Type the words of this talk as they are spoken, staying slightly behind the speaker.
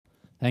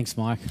Thanks,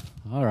 Mike.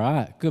 All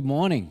right. Good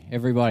morning,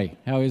 everybody.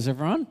 How is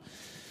everyone?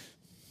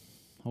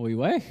 Are we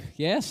awake?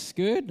 Yes,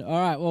 good.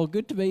 All right. Well,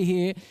 good to be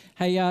here.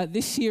 Hey,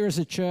 this year as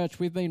a church,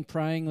 we've been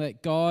praying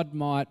that God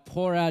might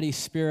pour out His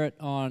Spirit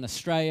on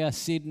Australia,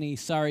 Sydney,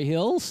 Surrey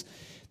Hills,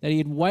 that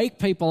He'd wake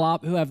people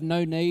up who have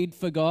no need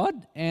for God,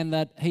 and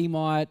that He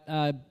might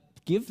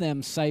give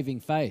them saving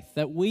faith,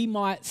 that we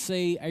might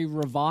see a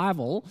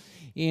revival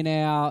in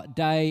our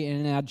day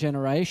and in our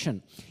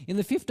generation. In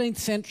the 15th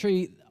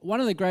century, one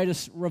of the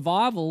greatest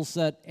revivals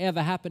that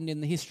ever happened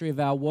in the history of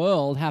our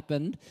world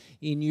happened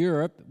in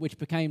Europe, which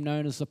became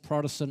known as the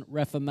Protestant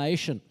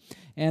Reformation.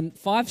 And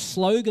 5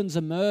 slogans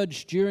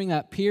emerged during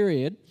that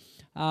period: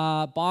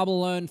 Bible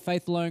alone,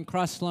 faith alone,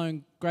 Christ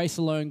alone, grace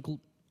alone,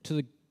 to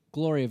the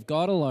glory of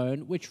God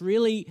alone, which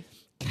really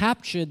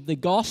captured the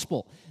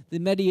gospel. The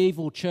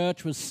medieval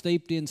church was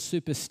steeped in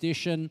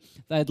superstition.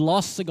 They'd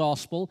lost the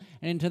gospel.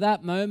 And into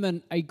that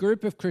moment, a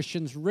group of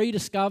Christians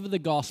rediscovered the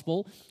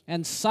gospel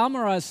and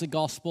summarized the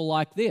gospel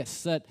like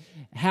this: that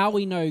how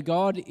we know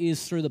God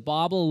is through the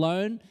Bible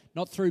alone,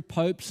 not through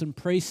popes and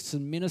priests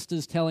and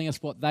ministers telling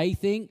us what they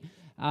think.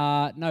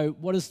 No,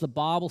 what does the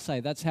Bible say?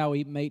 That's how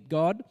we meet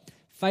God.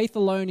 Faith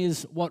alone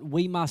is what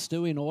we must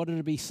do in order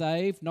to be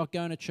saved, not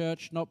going to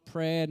church, not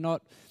prayer,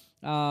 not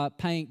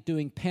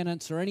doing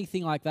penance or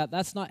anything like that.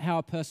 That's not how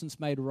a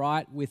person's made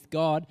right with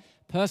God.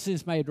 A person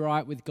is made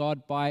right with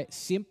God by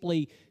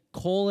simply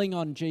calling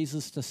on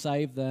Jesus to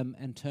save them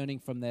and turning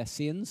from their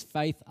sins.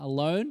 Faith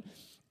alone.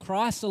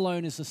 Christ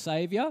alone is the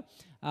Savior.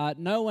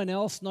 No one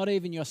else, not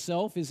even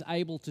yourself, is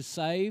able to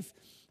save.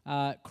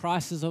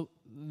 Christ is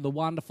the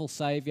wonderful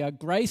Savior.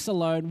 Grace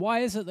alone. Why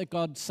is it that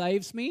God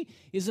saves me?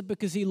 Is it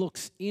because He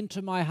looks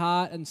into my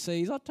heart and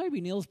sees, oh, Toby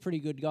Neal's a pretty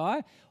good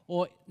guy?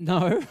 Or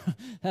no,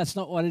 that's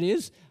not what it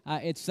is.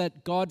 It's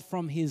that God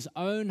from His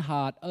own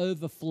heart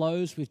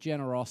overflows with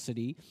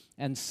generosity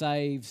and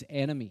saves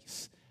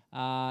enemies.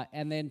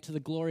 And then to the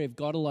glory of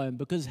God alone,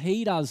 because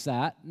He does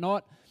that.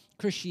 Not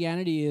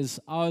Christianity is,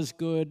 I was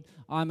good,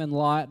 I'm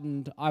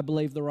enlightened, I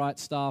believe the right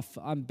stuff,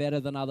 I'm better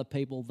than other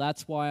people,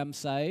 that's why I'm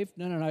saved.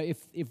 No.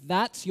 If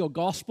that's your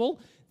gospel,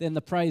 then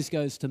the praise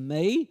goes to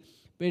me.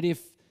 But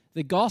if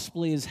the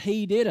gospel is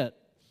He did it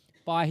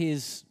by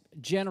His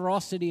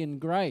generosity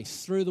and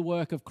grace through the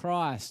work of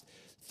Christ,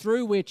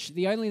 through which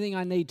the only thing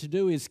I need to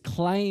do is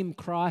claim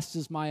Christ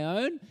as my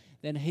own,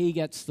 then He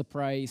gets the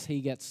praise,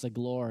 He gets the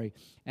glory.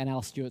 And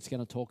Al Stewart's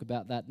going to talk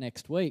about that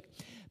next week.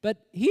 But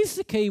here's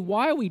the key.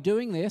 Why are we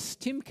doing this?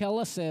 Tim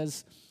Keller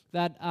says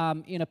that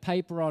in a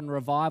paper on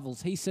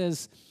revivals, he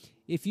says,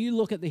 if you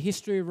look at the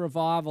history of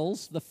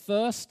revivals, the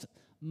first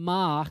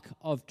mark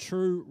of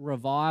true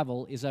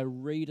revival is a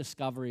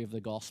rediscovery of the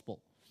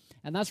gospel.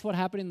 And that's what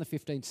happened in the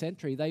 15th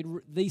century.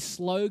 These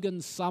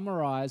slogans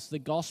summarize the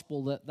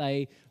gospel that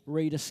they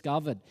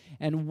rediscovered.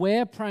 And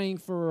we're praying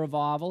for a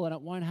revival, and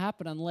it won't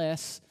happen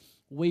unless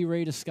we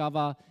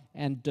rediscover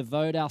and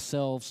devote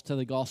ourselves to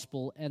the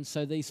gospel. And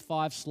so these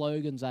 5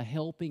 slogans are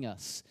helping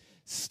us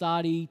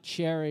study,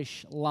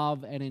 cherish,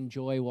 love, and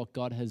enjoy what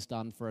God has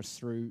done for us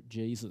through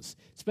Jesus.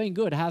 It's been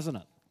good, hasn't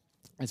it?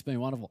 It's been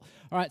wonderful.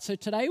 All right, so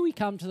today we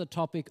come to the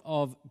topic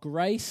of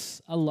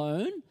grace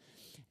alone.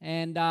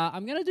 And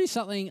I'm going to do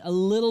something a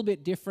little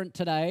bit different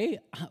today.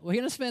 We're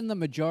going to spend the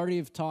majority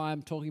of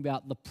time talking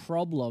about the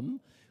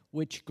problem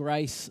which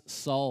grace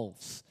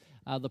solves.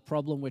 The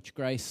problem which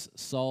grace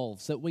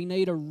solves. That we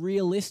need a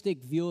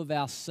realistic view of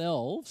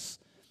ourselves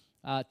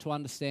to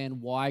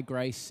understand why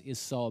grace is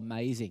so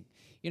amazing.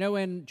 You know,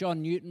 when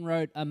John Newton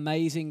wrote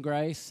Amazing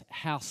Grace,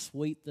 how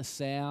sweet the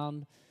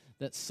sound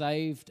that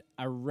saved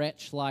a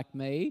wretch like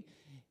me.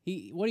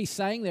 What he's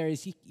saying there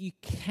is you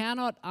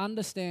cannot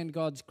understand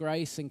God's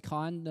grace and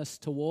kindness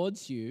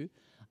towards you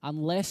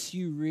unless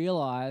you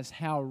realize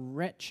how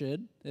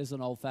wretched, there's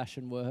an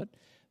old-fashioned word,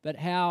 but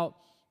how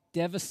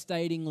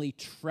devastatingly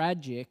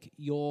tragic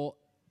your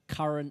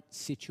current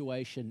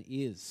situation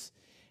is.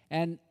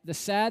 And the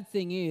sad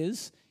thing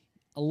is,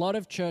 a lot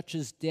of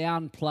churches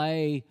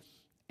downplay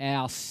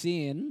our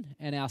sin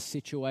and our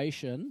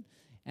situation,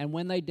 and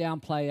when they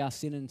downplay our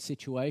sin and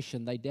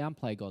situation, they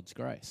downplay God's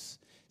grace.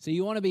 So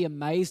you want to be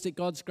amazed at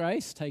God's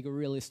grace? Take a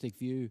realistic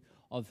view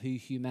of who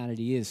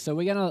humanity is. So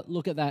we're going to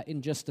look at that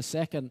in just a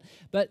second.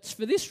 But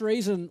for this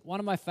reason, one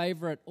of my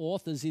favorite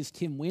authors is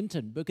Tim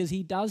Winton, because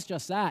he does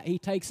just that. He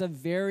takes a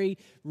very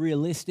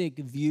realistic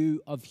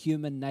view of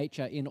human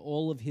nature in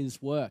all of his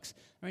works.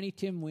 Are any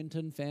Tim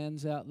Winton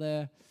fans out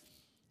there?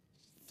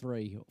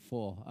 3 or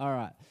 4. All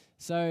right.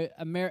 So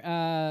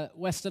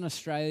Western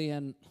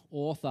Australian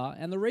author.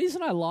 And the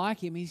reason I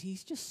like him is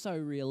he's just so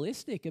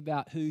realistic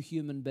about who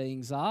human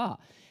beings are.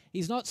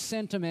 He's not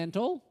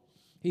sentimental.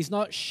 He's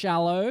not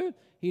shallow.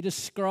 He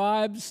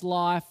describes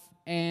life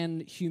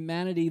and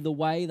humanity the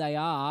way they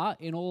are,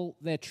 in all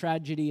their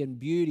tragedy and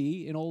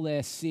beauty, in all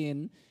their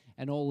sin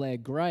and all their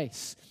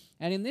grace.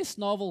 And in this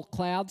novel,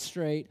 Cloud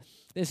Street,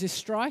 there's this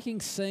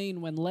striking scene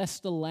when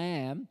Lester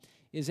Lamb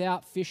is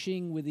out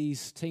fishing with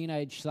his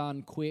teenage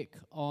son, Quick,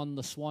 on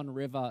the Swan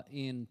River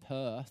in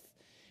Perth.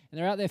 And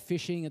they're out there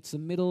fishing. It's the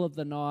middle of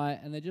the night,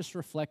 and they're just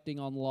reflecting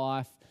on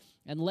life.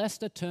 And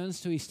Lester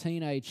turns to his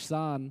teenage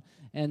son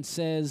and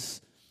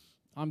says,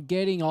 I'm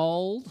getting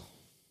old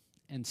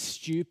and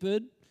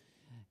stupid,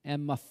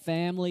 and my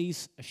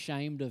family's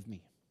ashamed of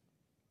me.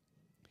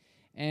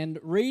 And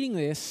reading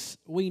this,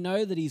 we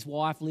know that his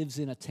wife lives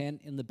in a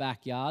tent in the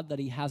backyard, that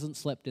he hasn't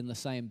slept in the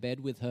same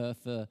bed with her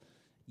for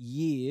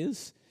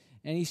years.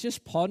 And he's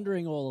just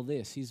pondering all of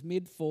this. He's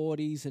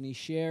mid-40s and he's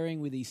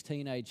sharing with his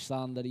teenage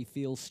son that he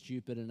feels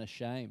stupid and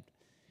ashamed.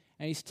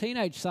 And his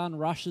teenage son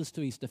rushes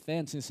to his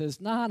defense and says,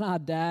 Nah,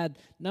 Dad,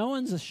 no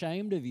one's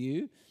ashamed of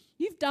you.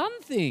 You've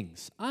done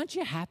things. Aren't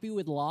you happy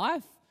with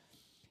life?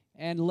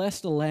 And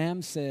Lester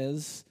Lamb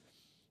says,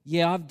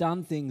 yeah, I've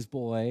done things,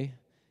 boy,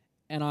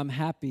 and I'm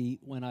happy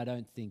when I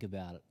don't think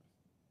about it.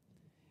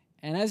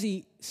 And as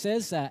he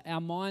says that,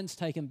 our mind's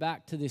taken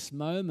back to this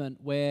moment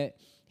where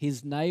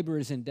his neighbour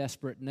is in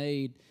desperate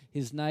need.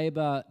 His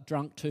neighbour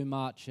drunk too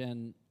much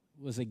and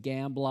was a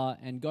gambler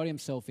and got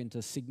himself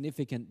into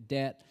significant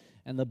debt,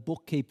 and the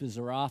bookkeepers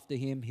are after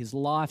him. His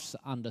life's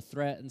under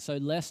threat, and so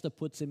Lester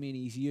puts him in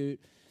his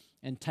ute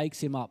and takes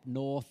him up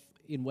north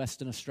in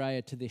Western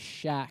Australia to this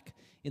shack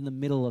in the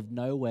middle of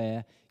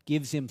nowhere,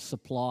 gives him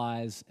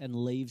supplies and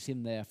leaves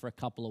him there for a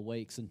couple of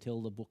weeks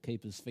until the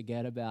bookkeepers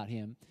forget about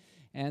him.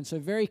 And so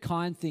very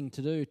kind thing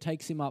to do,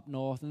 takes him up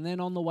north, and then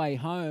on the way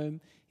home,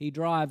 he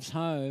drives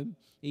home,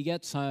 he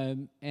gets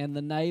home, and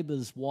the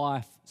neighbour's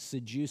wife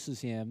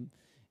seduces him,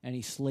 and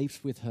he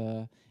sleeps with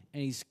her,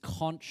 and his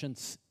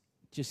conscience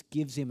just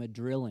gives him a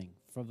drilling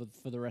for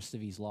the rest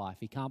of his life.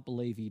 He can't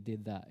believe he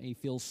did that. He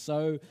feels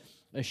so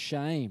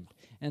ashamed.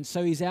 And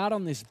so he's out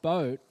on this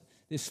boat,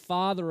 this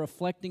father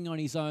reflecting on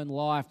his own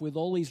life with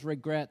all his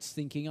regrets,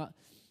 thinking, I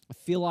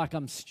feel like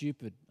I'm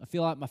stupid. I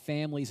feel like my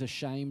family's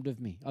ashamed of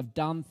me. I've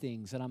done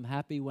things and I'm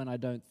happy when I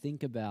don't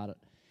think about it.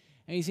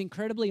 And he's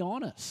incredibly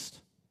honest.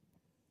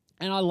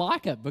 And I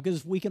like it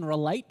because we can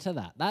relate to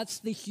that. That's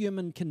the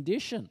human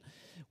condition.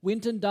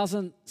 Winton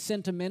doesn't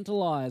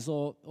sentimentalize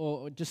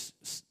or just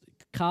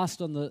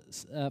cast on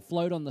the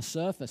float on the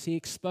surface. He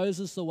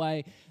exposes the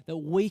way that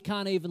we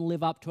can't even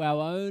live up to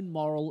our own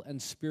moral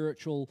and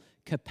spiritual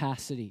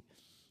capacity.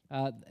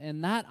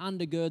 And that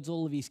undergirds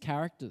all of his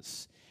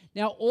characters.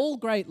 Now, all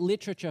great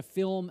literature,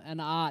 film,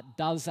 and art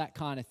does that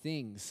kind of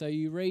thing. So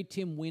you read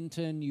Tim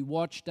Winton, you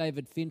watch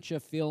David Fincher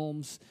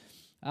films,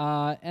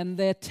 and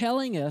they're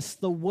telling us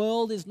the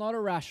world is not a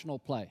rational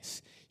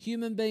place.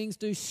 Human beings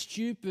do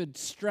stupid,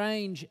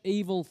 strange,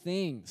 evil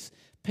things.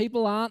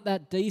 People aren't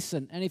that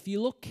decent. And if you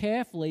look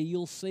carefully,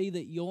 you'll see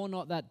that you're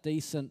not that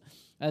decent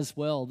as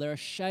well. There are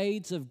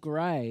shades of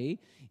grey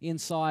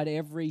inside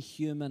every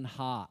human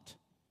heart.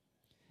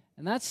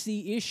 And that's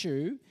the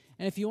issue.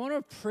 And if you want to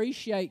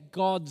appreciate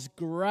God's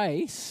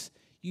grace,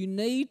 you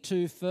need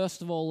to,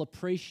 first of all,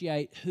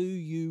 appreciate who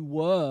you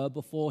were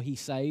before He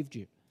saved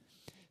you.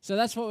 So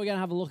that's what we're going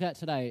to have a look at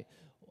today.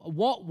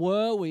 What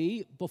were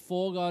we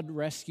before God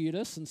rescued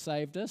us and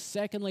saved us?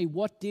 Secondly,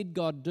 what did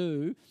God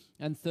do?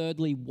 And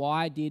thirdly,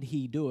 why did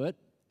He do it?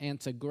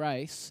 Answer,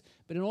 grace.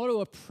 But in order to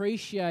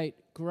appreciate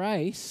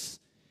grace,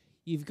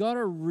 you've got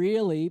to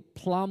really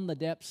plumb the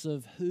depths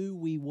of who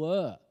we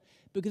were.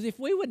 Because if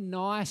we were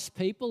nice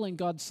people and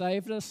God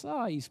saved us,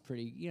 He's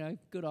pretty,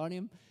 good on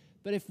Him.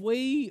 But if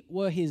we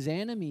were His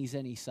enemies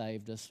and He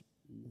saved us,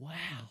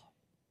 wow,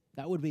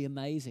 that would be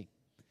amazing.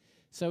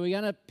 So we're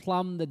going to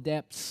plumb the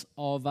depths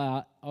of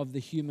the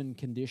human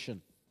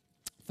condition.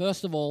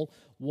 First of all,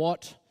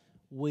 what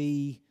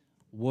we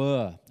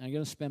were. And I'm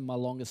going to spend my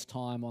longest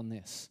time on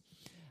this.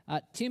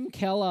 Tim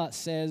Keller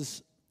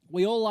says,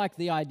 we all like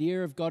the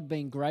idea of God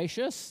being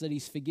gracious, that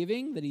He's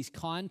forgiving, that He's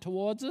kind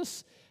towards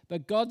us.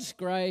 But God's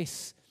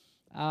grace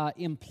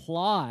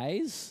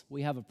implies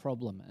we have a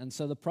problem. And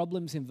so the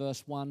problem's in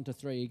verse 1 to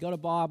 3. You got a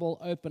Bible?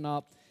 Open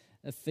up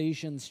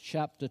Ephesians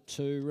chapter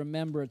 2.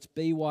 Remember, it's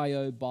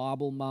BYO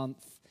Bible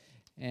Month,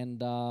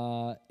 and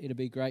it'll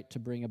be great to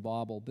bring a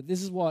Bible. But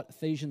this is what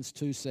Ephesians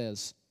 2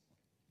 says.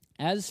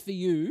 As for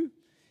you,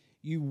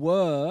 you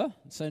were,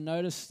 so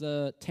notice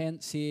the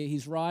tense here,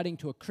 he's writing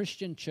to a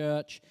Christian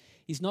church.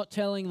 He's not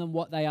telling them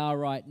what they are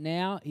right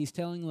now. He's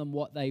telling them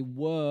what they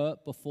were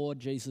before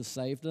Jesus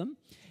saved them.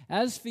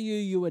 As for you,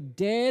 you were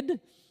dead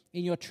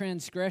in your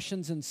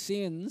transgressions and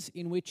sins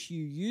in which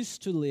you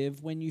used to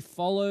live when you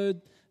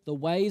followed the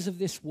ways of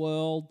this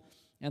world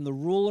and the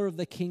ruler of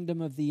the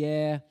kingdom of the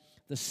air,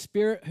 the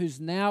spirit who's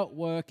now at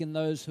work in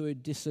those who are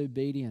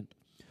disobedient.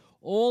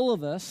 All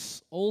of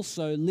us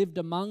also lived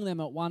among them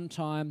at one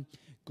time,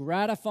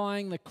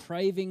 gratifying the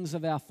cravings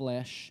of our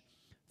flesh,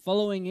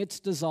 following its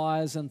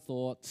desires and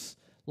thoughts.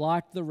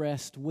 Like the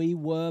rest, we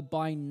were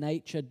by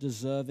nature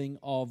deserving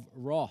of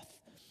wrath.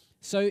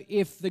 So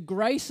if the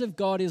grace of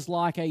God is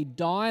like a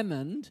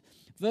diamond,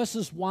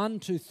 verses 1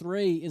 to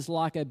 3 is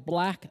like a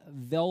black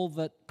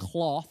velvet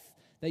cloth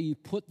that you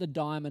put the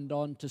diamond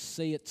on to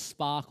see it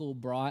sparkle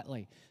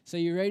brightly. So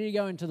you ready to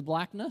go into the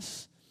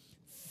blackness?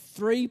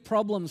 3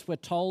 problems we're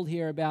told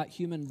here about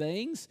human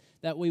beings: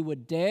 that we were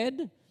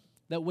dead,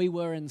 that we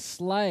were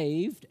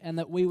enslaved, and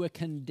that we were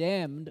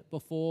condemned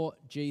before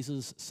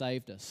Jesus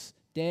saved us.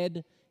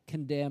 Dead,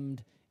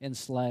 condemned,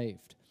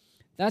 enslaved.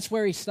 That's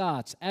where he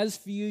starts. As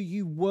for you,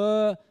 you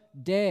were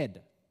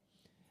dead.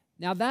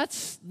 Now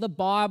that's the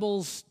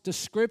Bible's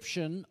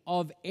description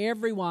of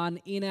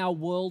everyone in our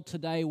world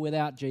today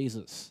without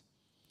Jesus.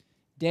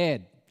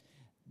 Dead.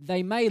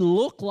 They may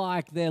look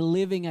like they're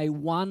living a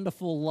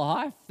wonderful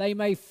life. They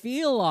may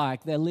feel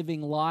like they're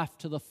living life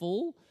to the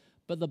full.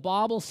 But the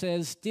Bible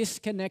says,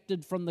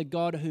 disconnected from the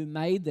God who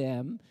made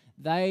them,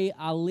 they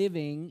are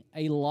living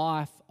a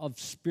life of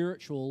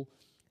spiritual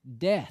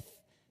death.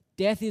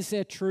 Death is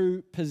their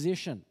true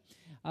position.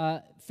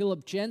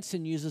 Philip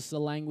Jensen uses the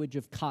language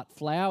of cut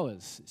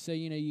flowers. So,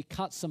 you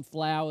cut some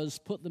flowers,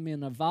 put them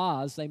in a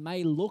vase. They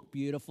may look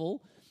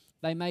beautiful.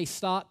 They may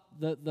start,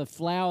 the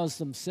flowers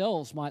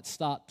themselves might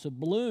start to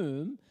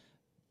bloom,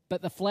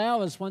 but the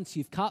flowers, once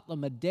you've cut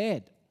them, are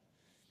dead.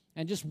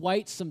 And just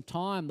wait some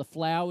time, the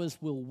flowers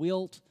will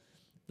wilt,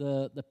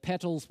 the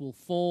petals will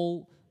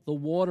fall, the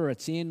water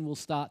it's in will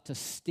start to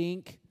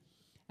stink.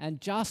 And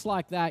just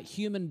like that,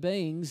 human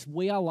beings,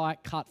 we are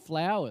like cut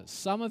flowers.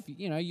 Some of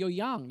you, you're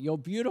young, you're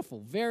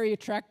beautiful, very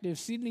attractive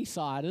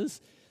Sydney-siders,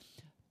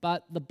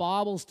 but the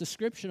Bible's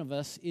description of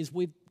us is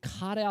we've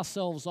cut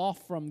ourselves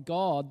off from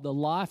God, the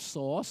life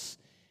source,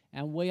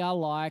 and we are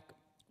like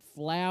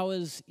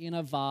flowers in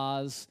a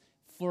vase.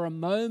 For a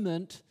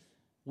moment,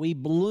 we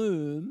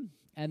bloom,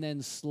 and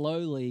then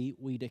slowly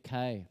we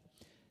decay.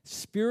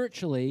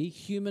 Spiritually,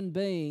 human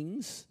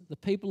beings, the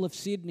people of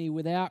Sydney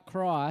without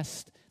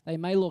Christ, they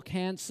may look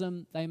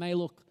handsome, they may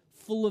look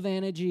full of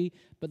energy,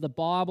 but the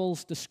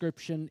Bible's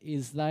description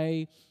is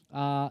they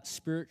are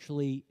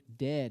spiritually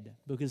dead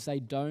because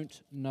they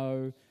don't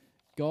know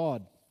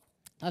God.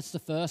 That's the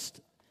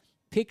first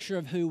picture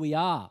of who we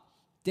are.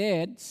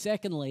 Dead.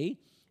 Secondly,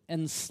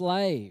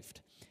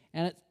 enslaved.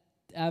 And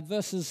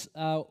verses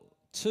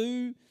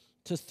 2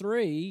 to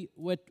 3,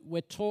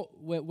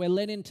 we're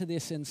led into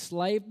this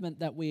enslavement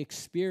that we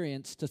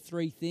experience to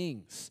three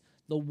things: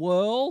 the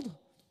world,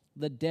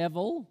 the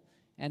devil,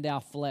 and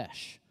our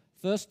flesh.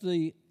 First,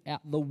 the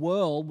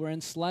world, we're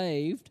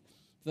enslaved.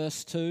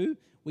 Verse 2,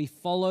 we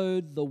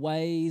followed the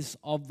ways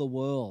of the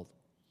world.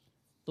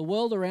 The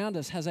world around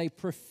us has a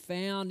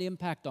profound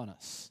impact on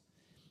us.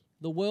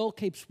 The world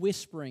keeps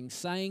whispering,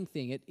 saying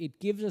things. It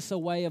gives us a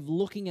way of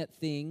looking at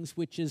things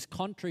which is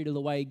contrary to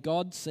the way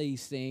God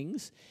sees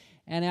things.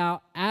 And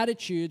our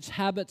attitudes,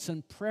 habits,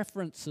 and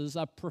preferences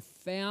are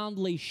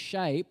profoundly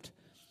shaped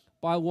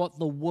by what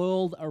the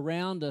world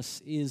around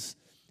us is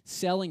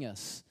selling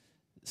us,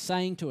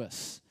 saying to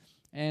us.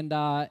 And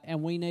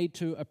we need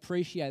to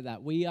appreciate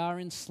that. We are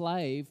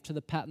enslaved to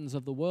the patterns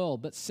of the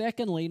world. But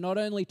secondly, not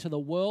only to the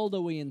world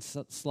are we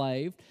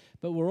enslaved,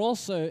 but we're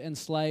also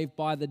enslaved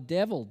by the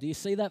devil. Do you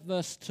see that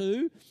verse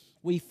 2?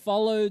 We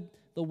followed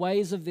the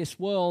ways of this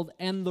world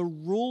and the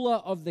ruler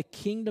of the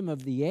kingdom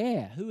of the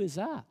air. Who is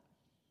that?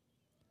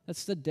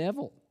 That's the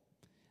devil.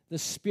 The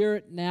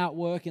spirit now at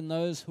work in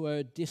those who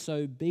are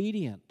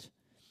disobedient.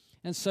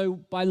 And so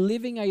by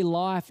living a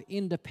life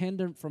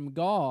independent from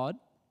God,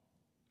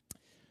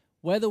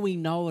 whether we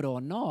know it or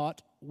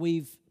not,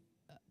 we've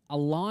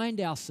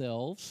aligned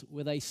ourselves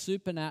with a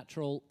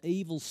supernatural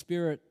evil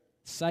spirit,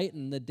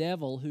 Satan, the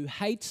devil, who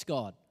hates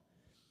God.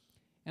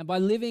 And by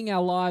living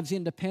our lives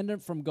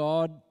independent from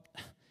God,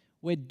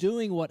 we're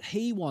doing what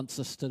he wants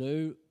us to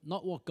do,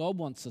 not what God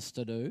wants us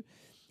to do.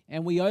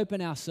 And we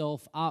open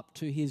ourselves up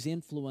to his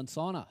influence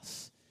on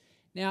us.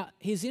 Now,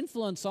 his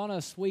influence on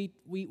us, we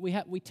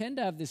tend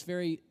to have this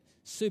very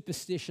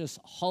superstitious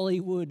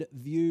Hollywood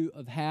view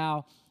of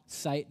how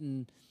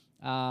Satan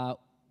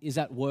is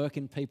at work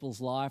in people's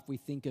life. We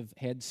think of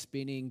head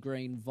spinning,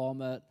 green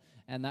vomit,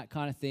 and that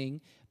kind of thing.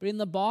 But in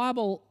the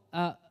Bible,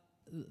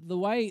 the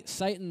way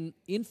Satan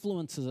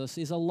influences us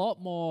is a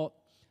lot more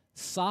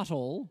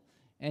subtle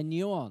and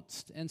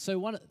nuanced. And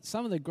so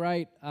some of the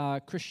great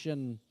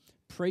Christian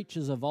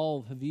preachers of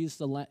old have used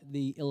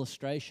the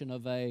illustration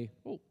of there's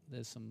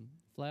some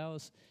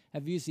flowers,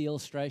 have used the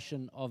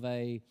illustration of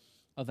a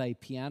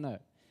piano.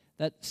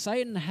 That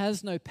Satan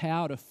has no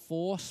power to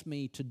force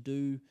me to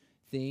do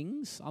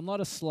things. I'm not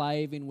a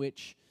slave in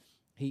which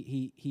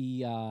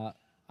I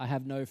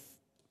have no,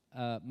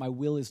 my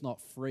will is not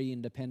free,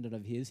 independent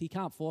of his. He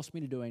can't force me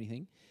to do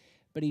anything,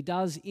 but he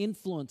does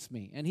influence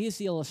me. And here's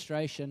the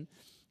illustration.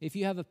 If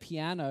you have a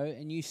piano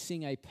and you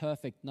sing a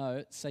perfect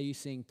note, say you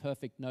sing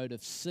perfect note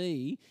of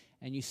C,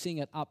 and you sing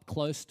it up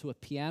close to a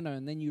piano,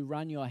 and then you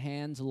run your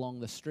hands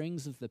along the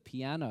strings of the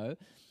piano,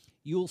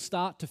 you'll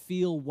start to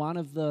feel one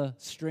of the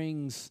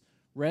strings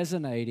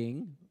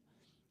resonating,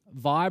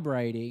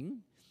 vibrating,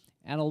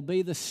 and it'll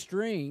be the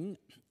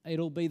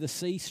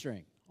C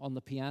string on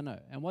the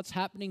piano. And what's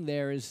happening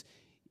there is,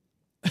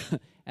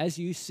 as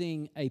you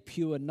sing a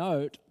pure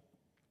note,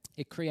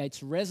 it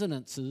creates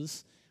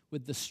resonances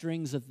with the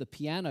strings of the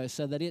piano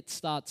so that it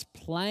starts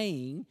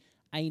playing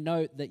a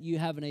note that you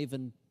haven't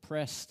even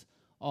pressed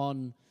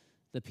on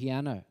the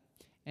piano.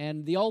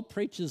 And the old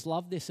preachers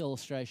love this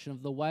illustration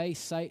of the way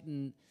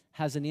Satan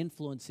has an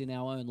influence in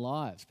our own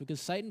lives, because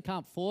Satan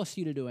can't force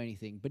you to do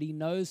anything, but he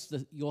knows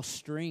your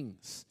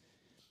strings.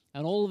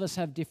 And all of us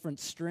have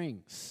different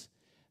strings.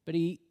 But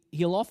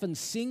he'll often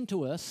sing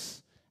to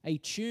us a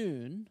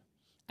tune,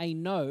 a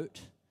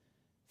note,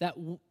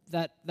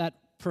 that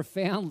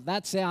profound,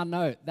 that's our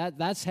note.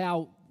 That's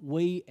how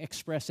we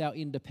express our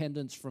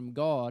independence from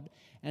God.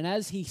 And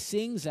as he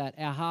sings that,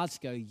 our hearts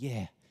go,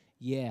 yeah,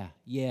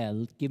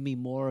 give me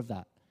more of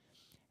that.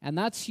 And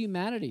that's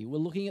humanity. We're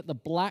looking at the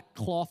black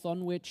cloth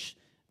on which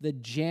the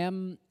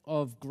gem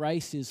of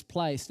grace is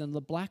placed. And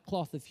the black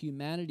cloth of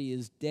humanity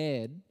is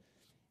dead,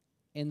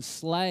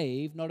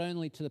 enslaved not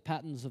only to the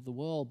patterns of the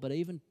world, but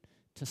even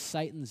to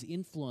Satan's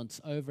influence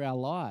over our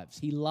lives.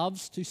 He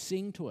loves to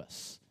sing to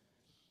us.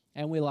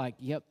 And we're like,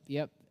 yep,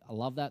 I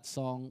love that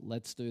song,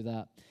 let's do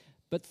that.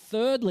 But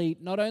thirdly,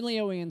 not only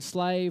are we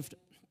enslaved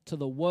to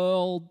the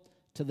world,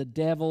 to the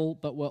devil,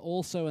 but we're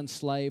also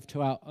enslaved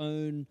to our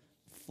own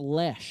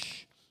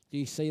flesh. Do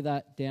you see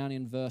that down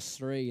in verse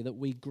 3? That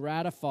we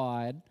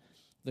gratified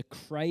the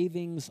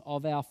cravings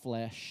of our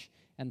flesh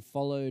and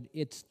followed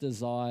its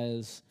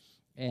desires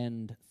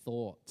and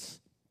thoughts.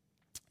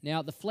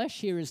 Now, the flesh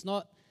here is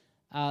not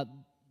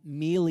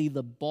merely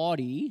the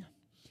body,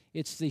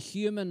 it's the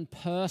human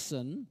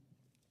person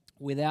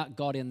without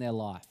God in their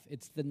life.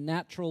 It's the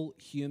natural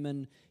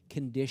human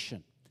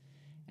condition.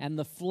 And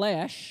the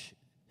flesh,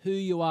 who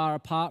you are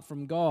apart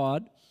from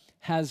God,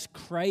 has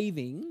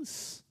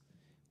cravings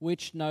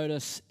which,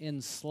 notice,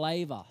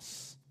 enslave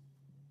us.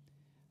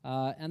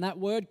 And that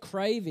word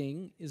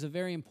craving is a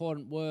very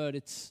important word.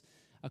 It's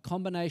a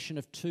combination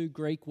of two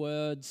Greek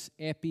words,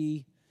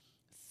 epi,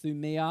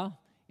 thumia.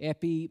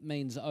 Epi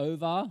means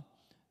over.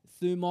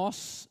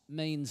 Thumos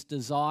means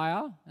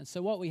desire. And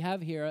so what we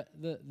have here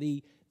are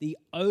the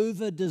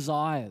over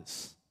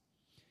desires.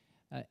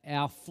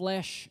 Our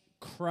flesh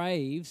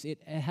craves,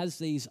 it has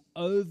these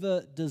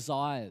over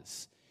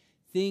desires,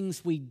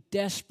 things we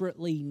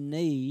desperately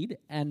need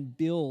and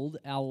build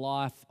our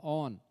life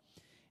on.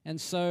 And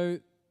so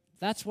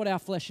that's what our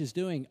flesh is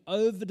doing,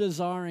 over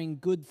desiring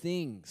good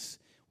things.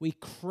 We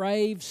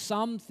crave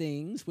some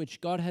things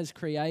which God has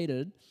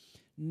created,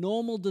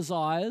 normal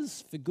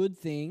desires for good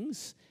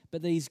things,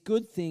 but these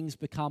good things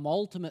become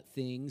ultimate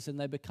things and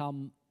they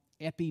become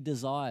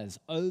epi-desires,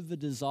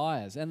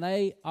 over-desires. And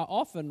they are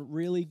often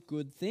really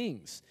good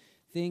things.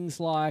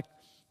 Things like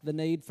the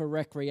need for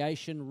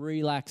recreation,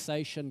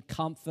 relaxation,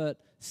 comfort,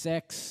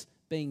 sex,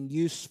 being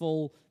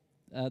useful,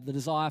 the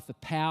desire for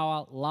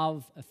power,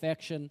 love,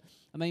 affection.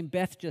 I mean,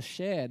 Beth just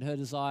shared her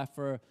desire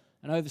for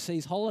an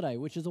overseas holiday,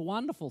 which is a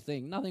wonderful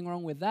thing. Nothing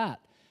wrong with that.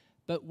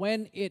 But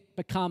when it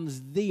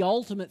becomes the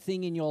ultimate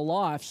thing in your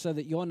life so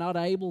that you're not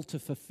able to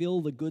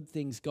fulfill the good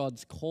things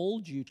God's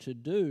called you to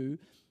do,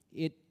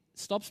 it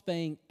stops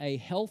being a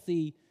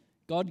healthy,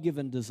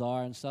 God-given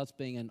desire and starts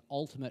being an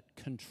ultimate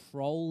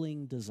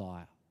controlling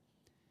desire.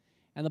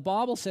 And the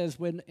Bible says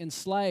we're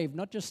enslaved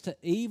not just to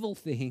evil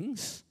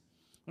things,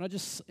 we're not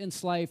just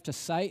enslaved to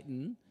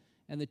Satan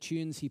and the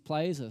tunes he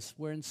plays us,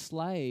 we're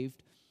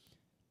enslaved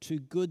to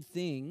good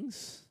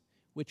things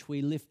which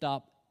we lift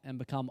up and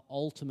become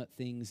ultimate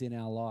things in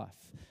our life.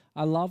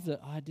 I loved it.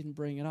 I didn't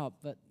bring it up,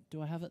 but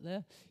do I have it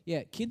there?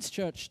 Yeah, Kids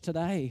Church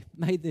today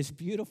made this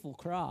beautiful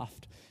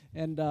craft.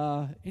 And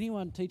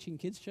anyone teaching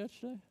Kids Church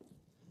today?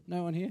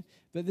 No one here?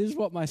 But this is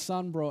what my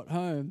son brought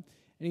home.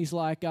 And he's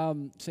like,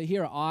 so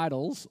here are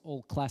idols,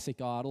 all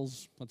classic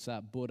idols. What's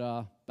that?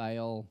 Buddha,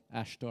 Baal,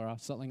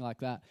 Ashtoreth, something like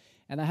that.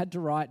 And they had to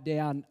write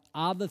down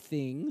other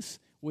things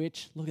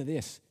which, look at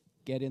this,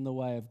 get in the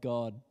way of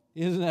God.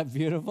 Isn't that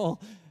beautiful?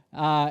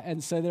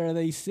 And so there are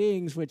these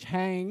things which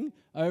hang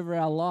over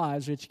our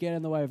lives which get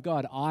in the way of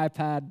God.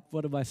 iPad,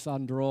 what did my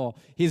son draw?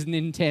 His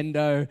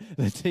Nintendo,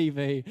 the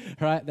TV,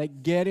 right? They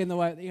get in the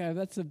way. You know,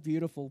 that's a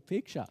beautiful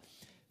picture.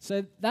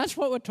 So that's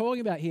what we're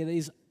talking about here.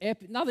 These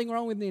nothing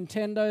wrong with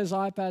Nintendos,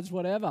 iPads,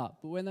 whatever.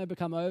 But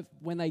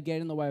when they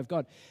get in the way of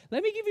God.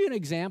 Let me give you an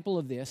example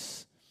of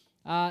this.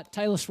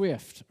 Taylor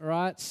Swift, all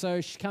right?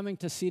 So she's coming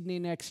to Sydney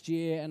next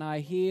year, and I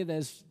hear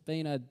there's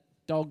been a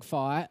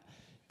dogfight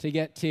to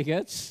get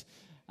tickets.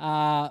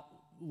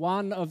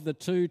 One of the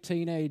two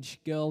teenage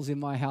girls in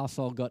my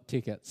household got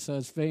tickets. So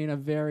it's been a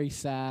very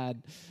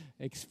sad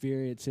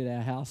experience in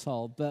our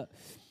household. But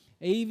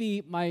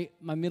Evie, my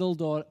middle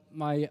daughter,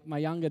 my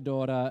younger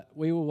daughter,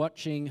 we were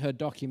watching her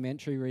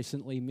documentary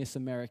recently, Miss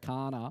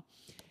Americana.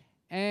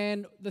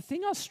 And the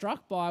thing I was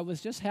struck by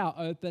was just how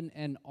open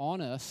and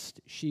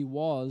honest she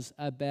was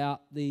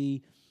about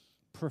the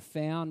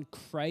profound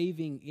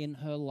craving in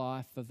her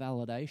life for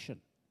validation.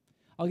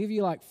 I'll give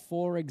you like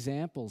 4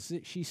 examples.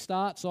 She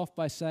starts off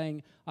by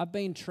saying, I've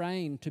been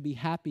trained to be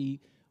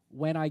happy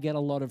when I get a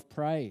lot of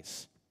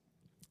praise.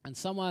 And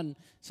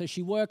so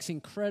she works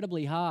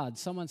incredibly hard.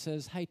 Someone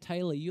says, hey,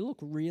 Taylor, you look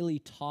really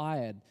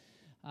tired.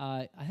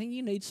 I think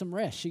you need some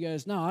rest. She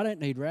goes, no, I don't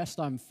need rest.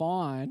 I'm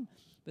fine.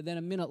 But then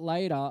a minute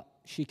later,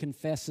 she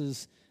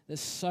confesses,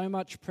 there's so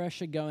much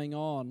pressure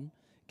going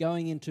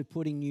into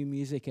putting new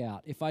music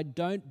out. If I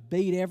don't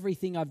beat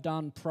everything I've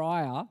done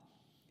prior,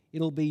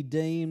 it'll be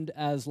deemed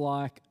as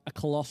like a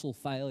colossal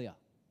failure.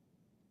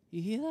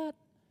 You hear that?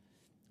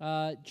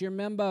 Do you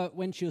remember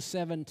when she was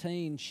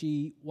 17,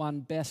 she won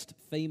Best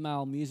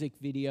Female Music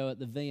Video at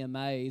the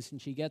VMAs, and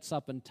she gets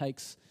up and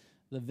takes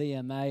the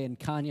VMA, and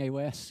Kanye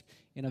West,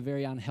 in a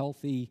very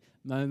unhealthy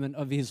moment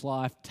of his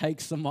life,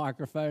 takes the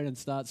microphone and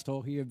starts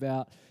talking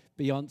about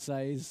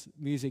Beyonce's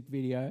music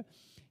video.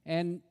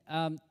 And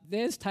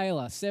there's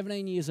Taylor,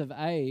 17 years of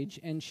age,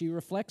 and she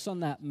reflects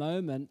on that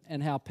moment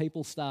and how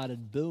people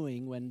started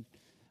booing when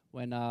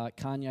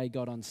Kanye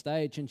got on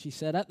stage. And she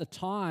said, at the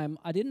time,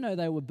 I didn't know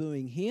they were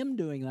booing him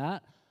doing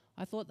that.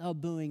 I thought they were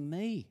booing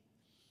me.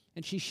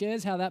 And she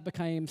shares how that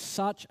became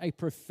such a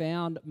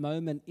profound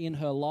moment in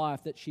her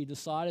life that she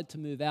decided to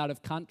move out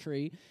of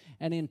country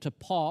and into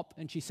pop.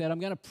 And she said, I'm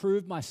going to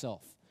prove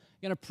myself.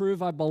 I'm going to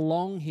prove I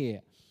belong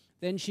here.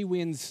 Then she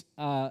wins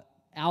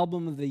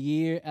Album of the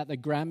Year at the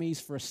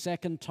Grammys for a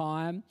second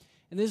time.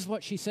 And this is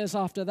what she says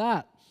after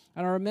that.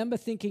 And I remember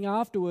thinking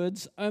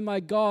afterwards, oh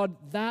my God,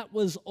 that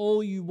was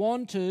all you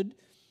wanted.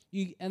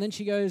 And then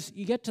she goes,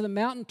 you get to the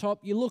mountaintop,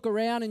 you look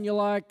around and you're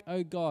like,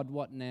 oh God,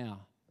 what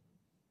now?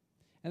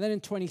 And then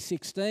in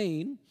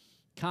 2016,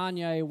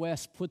 Kanye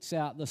West puts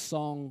out the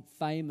song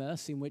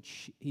Famous, in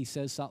which he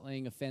says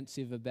something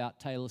offensive about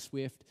Taylor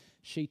Swift.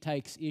 She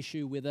takes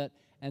issue with it,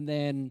 and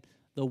then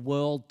the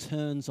world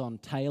turns on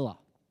Taylor.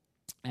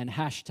 And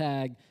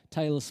hashtag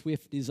Taylor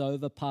Swift is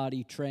over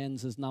party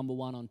trends as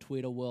 #1 on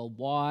Twitter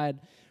worldwide.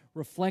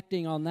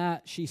 Reflecting on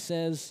that, she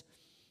says,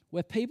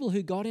 we're people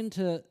who got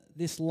into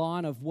this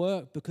line of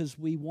work because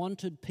we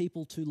wanted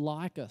people to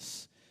like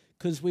us,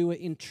 because we were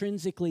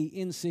intrinsically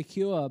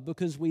insecure,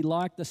 because we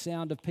liked the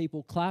sound of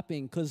people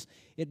clapping, because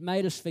it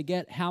made us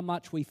forget how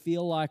much we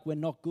feel like we're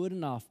not good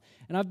enough.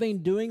 And I've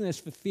been doing this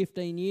for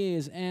 15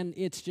 years, and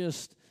it's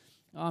just,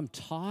 I'm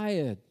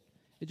tired.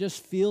 It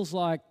just feels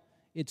like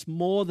it's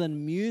more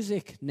than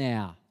music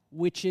now,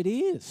 which it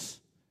is.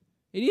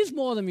 It is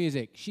more than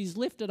music. She's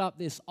lifted up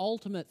this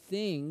ultimate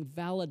thing,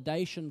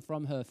 validation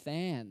from her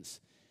fans,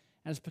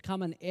 and it's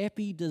become an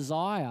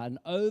epi-desire, an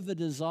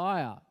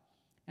over-desire,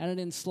 and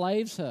it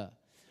enslaves her.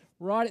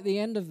 Right at the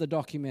end of the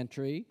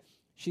documentary,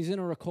 she's in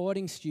a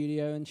recording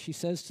studio and she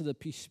says to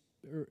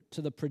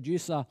the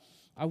producer,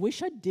 I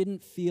wish I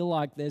didn't feel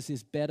like there's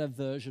this better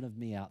version of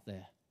me out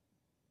there.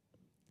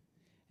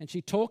 And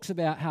she talks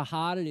about how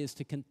hard it is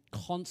to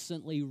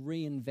constantly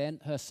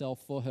reinvent herself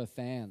for her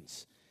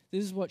fans.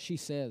 This is what she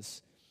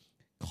says.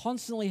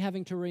 Constantly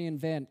having to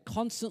reinvent,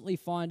 constantly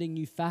finding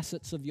new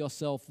facets of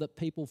yourself that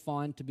people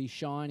find to be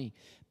shiny.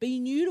 Be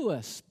new to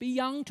us, be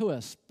young to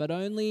us, but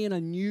only in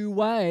a new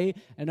way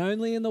and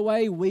only in the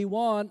way we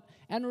want.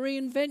 And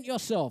reinvent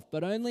yourself,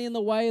 but only in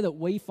the way that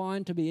we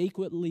find to be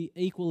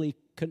equally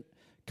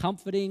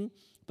comforting,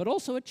 but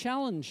also a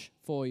challenge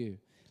for you.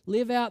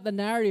 Live out the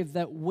narrative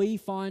that we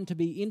find to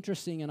be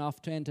interesting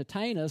enough to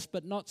entertain us,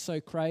 but not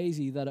so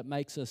crazy that it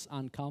makes us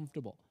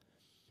uncomfortable.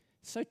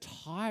 So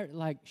tired,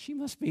 like she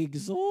must be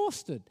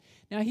exhausted.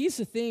 Now here's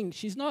the thing,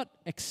 she's not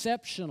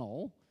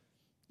exceptional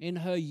in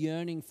her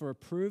yearning for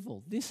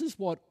approval. This is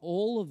what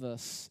all of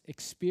us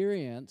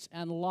experience,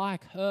 and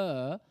like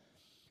her,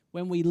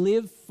 when we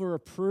live for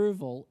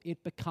approval,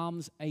 it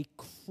becomes a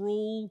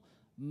cruel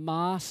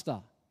master.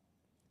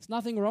 There's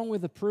nothing wrong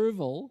with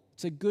approval,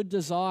 it's a good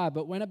desire,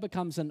 but when it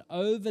becomes an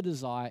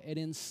over-desire, it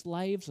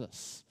enslaves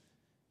us.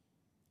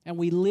 And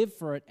we live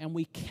for it, and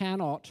we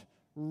cannot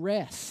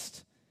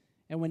rest.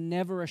 And we're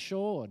never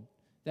assured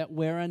that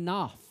we're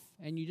enough.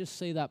 And you just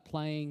see that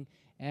playing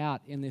out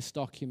in this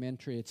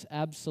documentary. It's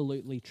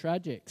absolutely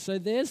tragic. So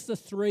there's the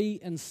 3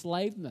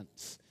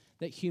 enslavements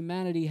that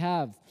humanity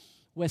have.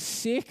 We're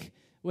sick.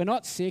 We're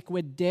not sick.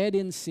 We're dead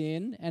in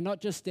sin. And not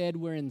just dead,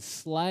 we're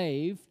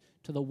enslaved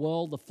to the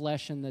world, the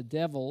flesh, and the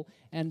devil.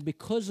 And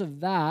because of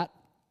that,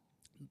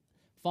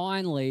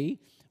 finally,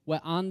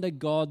 we're under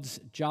God's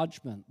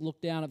judgment.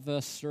 Look down at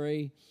verse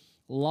 3.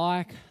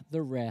 Like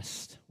the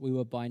rest, we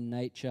were by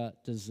nature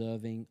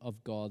deserving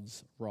of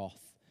God's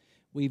wrath.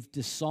 We've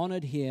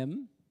dishonored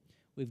him,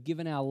 we've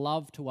given our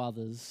love to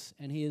others,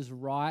 and he is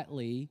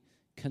rightly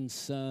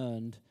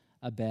concerned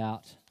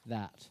about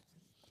that.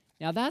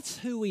 Now that's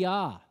who we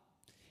are.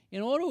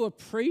 In order to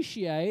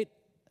appreciate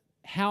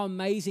how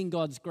amazing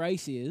God's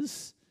grace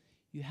is,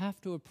 you have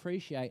to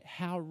appreciate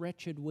how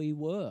wretched we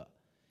were.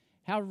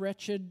 How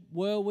wretched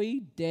were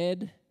we?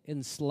 Dead,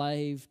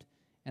 enslaved,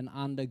 and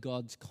under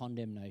God's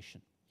condemnation.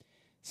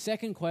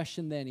 Second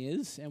question then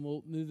is, and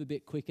we'll move a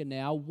bit quicker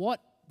now, what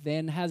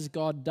then has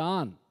God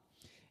done?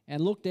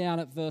 And look down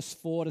at verse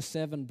 4 to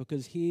 7,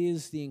 because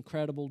here's the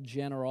incredible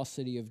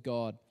generosity of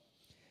God.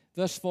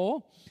 Verse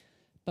 4,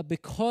 but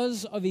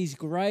because of his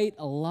great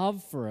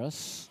love for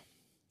us,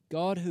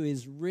 God, who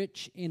is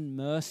rich in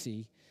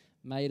mercy,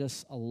 made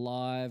us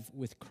alive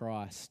with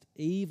Christ,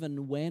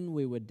 even when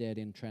we were dead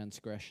in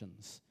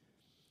transgressions.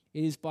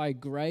 It is by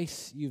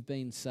grace you've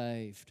been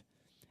saved.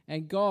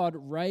 And God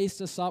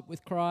raised us up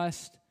with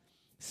Christ,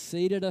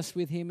 seated us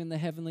with him in the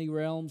heavenly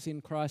realms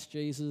in Christ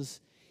Jesus,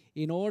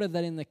 in order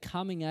that in the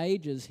coming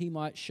ages he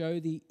might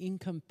show the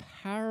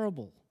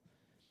incomparable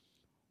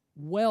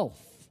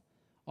wealth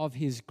of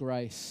his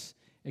grace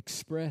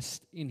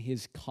expressed in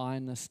his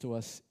kindness to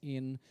us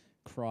in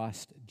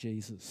Christ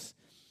Jesus.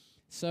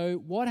 So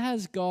what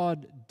has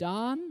God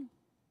done?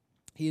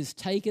 He has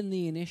taken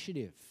the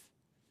initiative.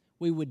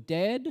 We were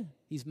dead.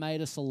 He's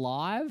made us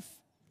alive.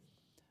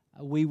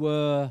 We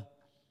were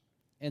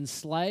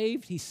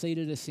enslaved. He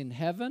seated us in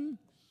heaven.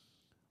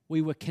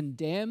 We were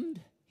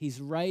condemned.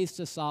 He's raised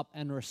us up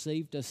and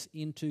received us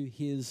into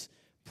his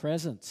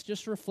presence.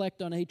 Just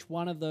reflect on each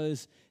one of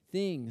those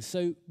things.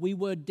 So we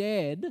were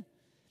dead.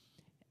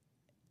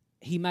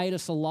 He made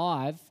us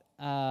alive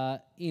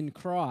in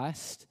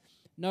Christ.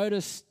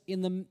 Notice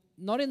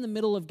not in the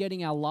middle of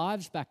getting our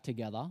lives back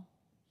together.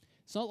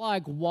 It's not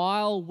like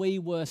while we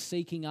were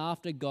seeking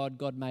after God,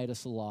 God made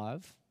us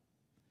alive.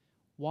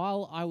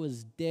 While I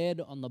was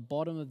dead on the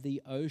bottom of the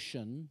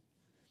ocean,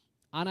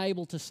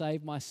 unable to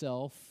save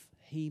myself,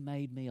 he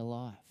made me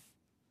alive.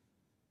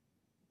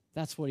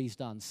 That's what he's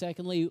done.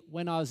 Secondly,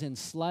 when I was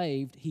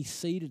enslaved, he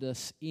seated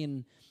us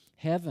in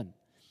heaven.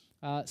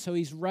 So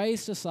he's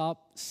raised us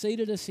up,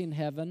 seated us in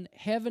heaven.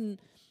 Heaven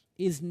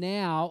is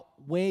now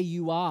where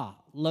you are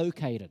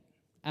located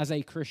as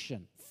a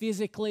Christian.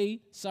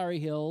 Physically, Surrey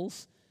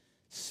Hills.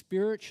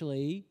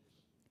 Spiritually,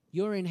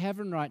 you're in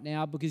heaven right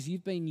now because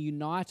you've been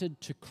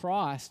united to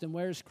Christ. And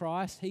where is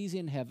Christ? He's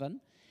in heaven.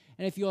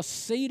 And if you're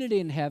seated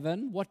in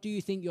heaven, what do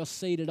you think you're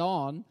seated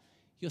on?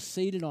 You're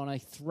seated on a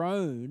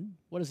throne.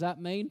 What does that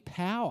mean?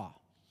 Power,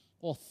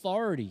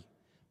 authority,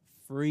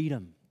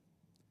 freedom.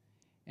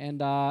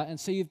 And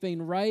so you've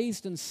been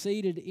raised and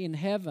seated in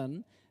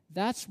heaven.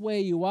 That's where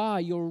you are.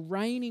 You're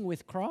reigning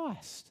with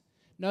Christ.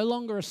 No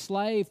longer a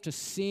slave to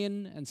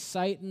sin and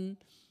Satan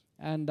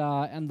and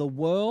the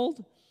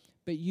world,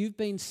 but you've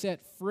been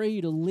set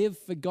free to live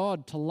for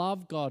God, to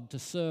love God, to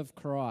serve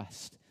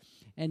Christ.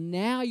 And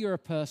now you're a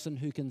person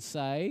who can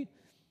say,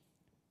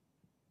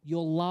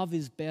 your love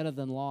is better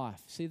than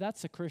life. See,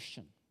 that's a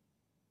Christian.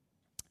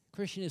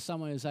 Christian is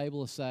someone who's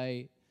able to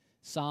say,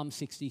 Psalm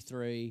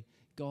 63,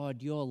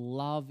 God, your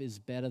love is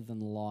better than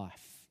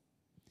life.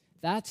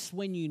 That's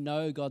when you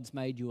know God's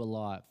made you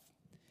alive.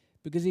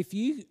 Because if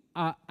you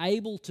are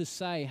able to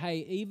say, hey,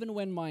 even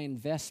when my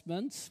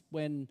investments,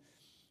 when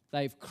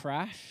they've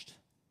crashed,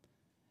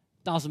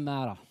 doesn't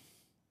matter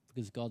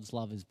because God's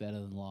love is better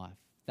than life.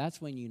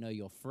 That's when you know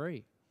you're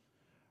free,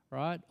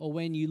 right? Or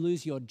when you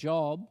lose your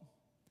job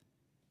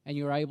and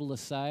you're able to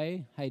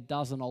say, hey, it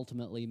doesn't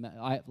ultimately matter.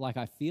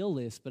 I feel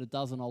this, but it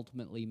doesn't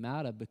ultimately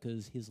matter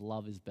because his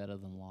love is better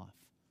than life.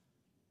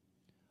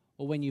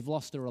 Or when you've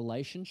lost a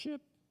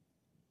relationship,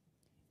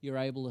 you're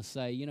able to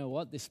say, you know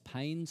what, this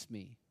pains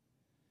me,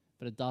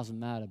 but it doesn't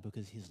matter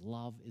because his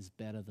love is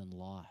better than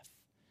life.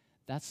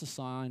 That's a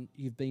sign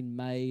you've been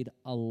made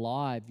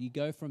alive. You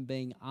go from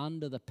being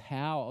under the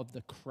power of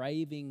the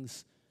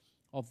cravings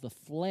of the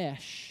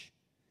flesh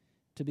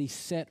to be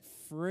set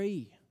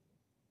free,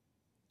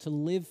 to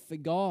live for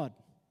God.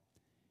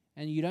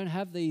 And you don't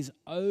have these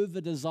over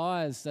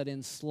desires that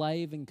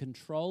enslave and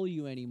control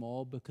you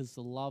anymore because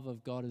the love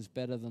of God is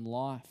better than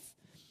life.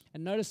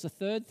 And notice the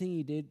third thing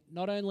he did,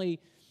 not only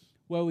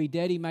were we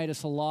dead, he made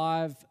us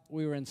alive,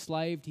 we were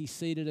enslaved, he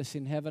seated us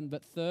in heaven,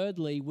 but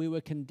thirdly, we were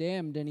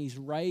condemned and he's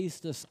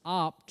raised us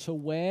up to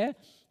where?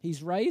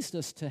 He's raised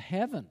us to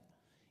heaven,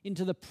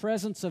 into the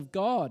presence of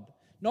God,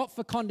 not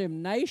for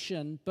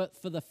condemnation, but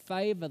for the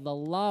favor, the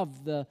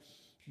love, the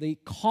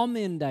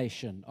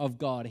commendation of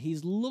God.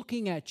 He's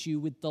looking at you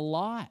with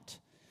delight.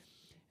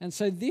 And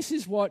so this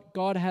is what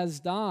God has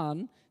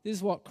done. This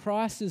is what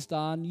Christ has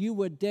done. You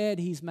were dead,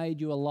 he's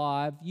made you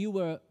alive. You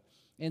were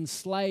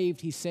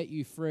enslaved, he set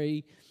you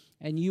free.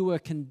 And you were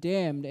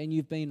condemned, and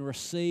you've been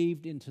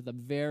received into the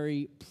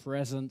very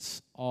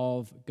presence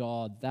of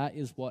God. That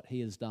is what he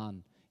has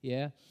done.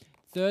 Yeah.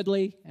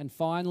 Thirdly and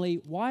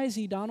finally, why has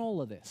he done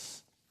all of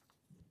this?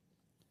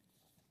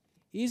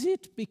 Is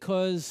it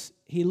because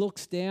he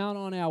looks down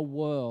on our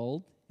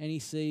world and he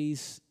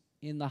sees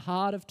in the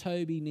heart of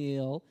Toby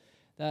Neal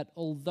that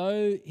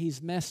although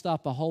he's messed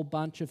up a whole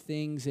bunch of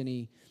things and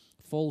he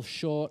falls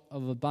short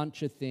of a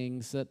bunch of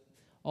things, that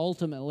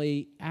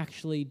ultimately,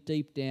 actually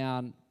deep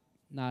down,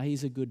 no,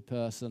 he's a good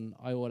person,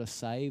 I ought to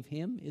save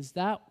him? Is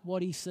that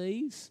what he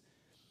sees?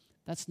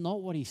 That's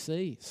not what he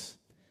sees.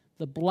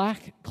 The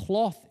black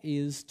cloth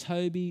is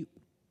Toby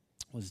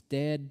was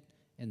dead,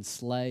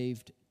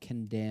 enslaved,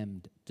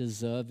 condemned,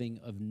 deserving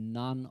of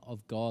none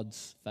of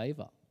God's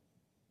favor.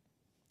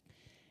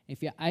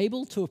 If you're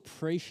able to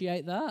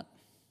appreciate that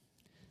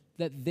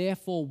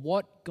therefore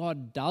what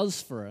God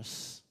does for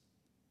us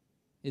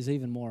is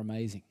even more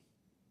amazing.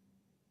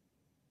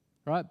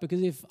 Right?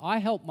 Because if I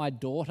help my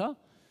daughter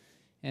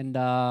and,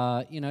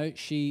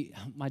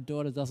 my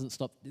daughter doesn't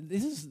stop.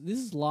 This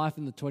is life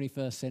in the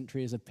 21st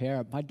century as a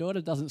parent. My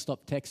daughter doesn't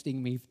stop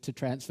texting me to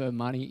transfer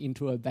money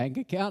into her bank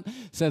account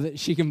so that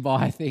she can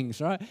buy things,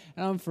 right?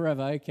 And I'm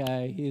forever,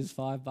 okay, here's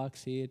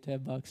 $5 here,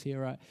 $10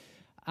 here, right?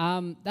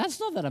 That's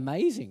not that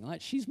amazing. Like,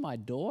 she's my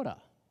daughter.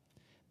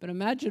 But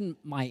imagine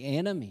my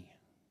enemy.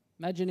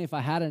 Imagine if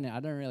I had I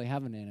don't really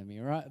have an enemy,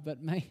 right? But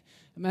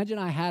imagine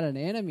I had an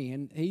enemy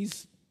and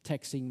he's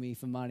texting me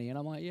for money, and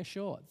I'm like, yeah,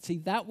 sure. See,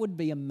 that would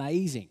be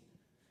amazing.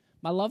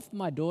 My love for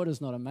my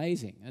daughter's not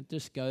amazing. It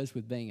just goes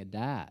with being a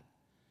dad.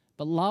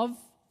 But love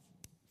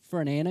for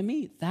an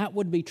enemy, that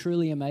would be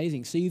truly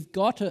amazing. So you've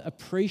got to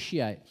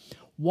appreciate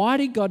Why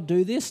did God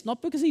do this?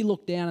 Not because he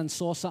looked down and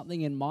saw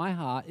something in my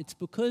heart. It's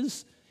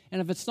because,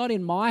 and if it's not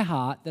in my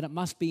heart, then it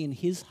must be in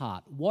his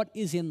heart. What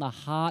is in the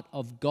heart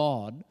of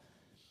God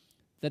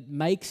that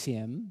makes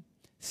him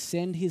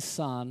send his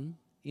son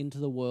into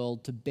the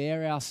world to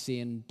bear our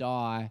sin,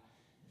 die,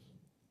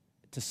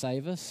 to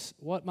save us?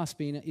 What must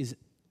be in it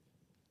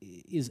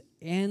is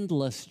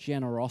endless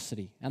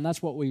generosity. And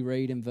that's what we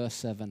read in verse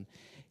 7.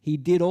 He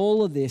did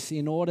all of this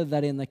in order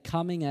that in the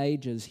coming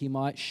ages he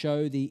might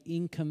show the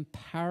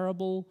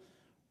incomparable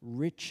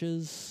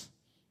riches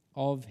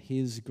of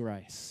his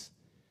grace.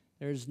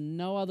 There is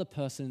no other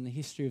person in the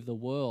history of the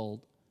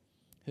world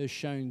who has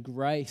shown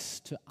grace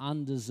to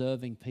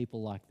undeserving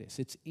people like this.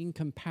 It's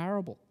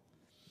incomparable.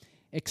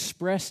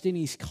 Expressed in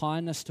his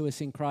kindness to us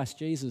in Christ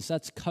Jesus.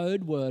 That's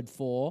code word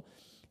for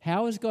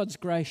how is God's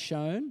grace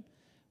shown?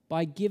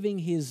 By giving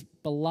his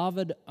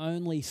beloved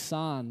only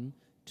son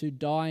to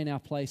die in our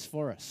place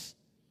for us.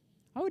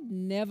 I would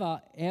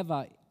never,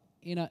 ever,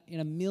 in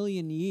a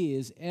million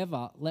years,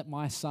 ever let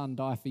my son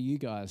die for you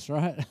guys,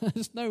 right?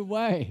 There's no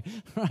way,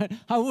 right?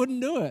 I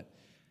wouldn't do it.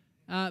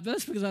 But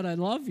that's because I don't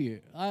love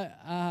you,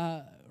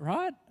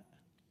 right?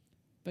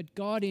 But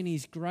God, in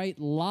his great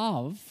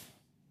love,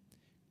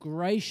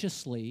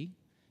 graciously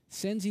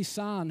sends his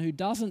son, who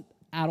doesn't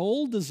at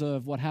all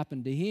deserve what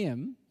happened to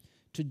him,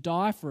 to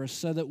die for us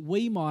so that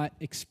we might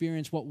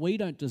experience what we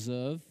don't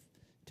deserve,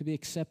 to be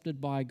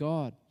accepted by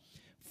God.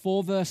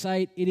 4 verse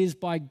 8, it is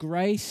by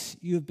grace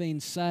you have been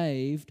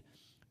saved,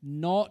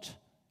 not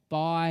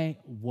by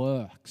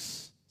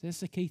works. That's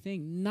the key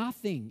thing.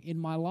 Nothing in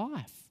my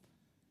life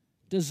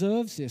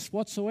deserves this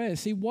whatsoever.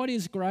 See, what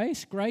is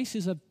grace? Grace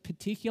is a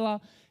particular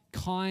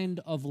kind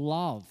of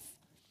love.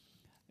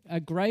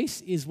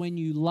 Grace is when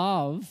you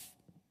love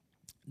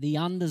the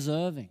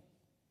undeserving.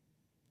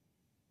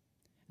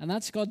 And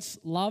that's God's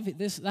love.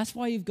 That's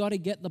why you've got to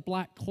get the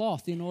black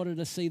cloth in order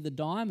to see the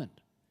diamond.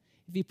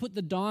 If you put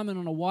the diamond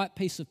on a white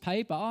piece of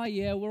paper, oh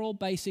yeah, we're all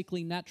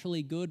basically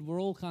naturally good.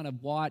 We're all kind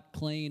of white,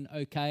 clean,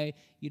 okay.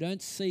 You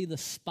don't see the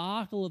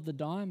sparkle of the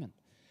diamond.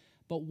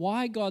 But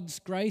why God's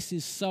grace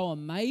is so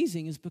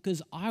amazing is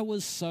because I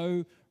was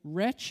so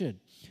wretched.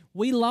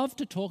 We love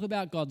to talk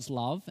about God's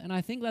love, and I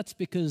think that's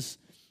because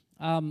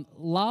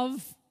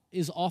love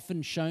is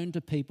often shown to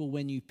people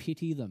when you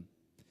pity them.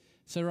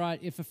 So, right,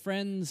 if a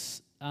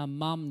friend's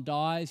mum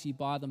dies, you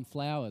buy them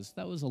flowers.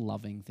 That was a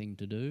loving thing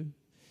to do.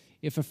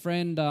 If a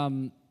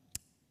friend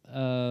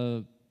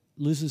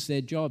loses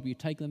their job, you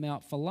take them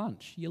out for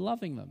lunch. You're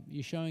loving them.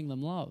 You're showing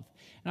them love.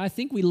 And I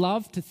think we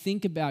love to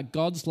think about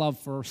God's love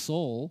for us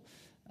all,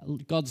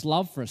 God's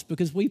love for us,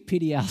 because we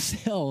pity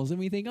ourselves and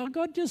we think, oh,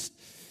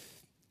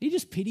 He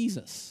just pities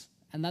us.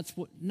 And that's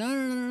what,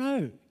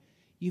 no.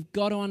 You've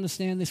got to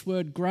understand this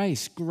word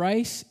grace.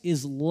 Grace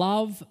is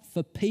love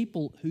for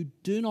people who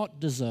do not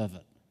deserve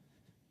it.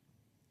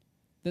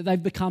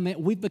 That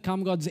we've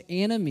become God's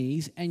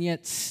enemies, and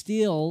yet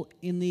still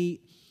in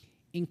the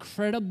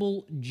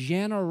incredible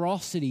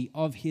generosity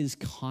of his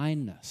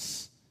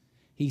kindness,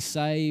 he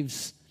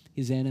saves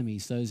his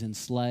enemies, those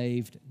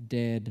enslaved,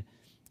 dead,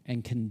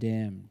 and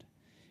condemned.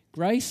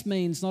 Grace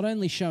means not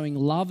only showing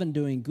love and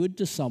doing good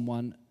to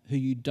someone who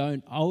you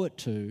don't owe it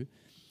to,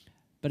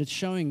 but it's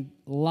showing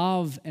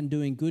love and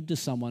doing good to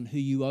someone who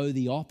you owe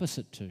the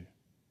opposite to.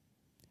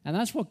 And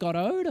that's what God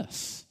owed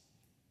us.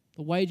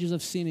 The wages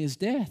of sin is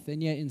death,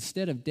 and yet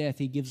instead of death,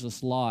 he gives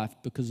us life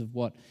because of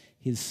what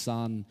his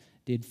son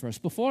did for us.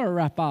 Before I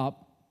wrap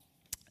up,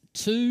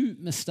 2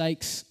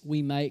 mistakes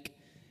we make.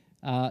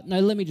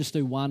 Let me just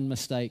do one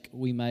mistake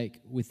we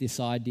make with this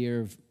idea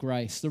of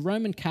grace. The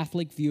Roman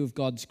Catholic view of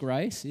God's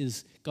grace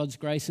is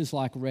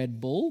like Red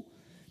Bull.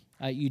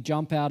 You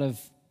jump out of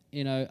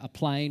a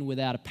plane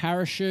without a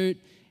parachute,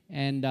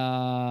 and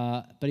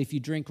but if you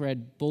drink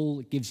Red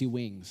Bull, it gives you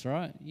wings,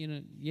 right?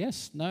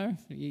 Yes, no,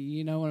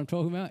 you know what I'm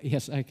talking about?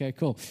 Yes, okay,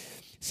 cool.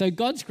 So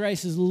God's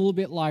grace is a little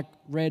bit like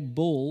Red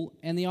Bull,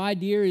 and the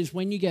idea is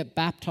when you get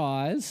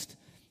baptized,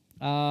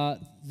 the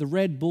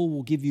Red Bull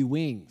will give you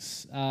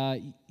wings.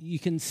 You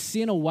can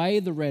sin away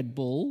the Red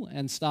Bull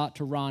and start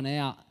to run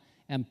out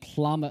and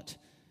plummet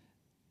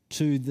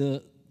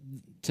to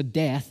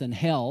death and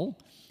hell.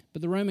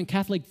 But the Roman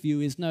Catholic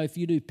view is, no, if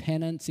you do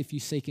penance, if you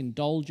seek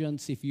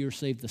indulgence, if you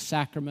receive the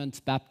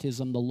sacraments,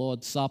 baptism, the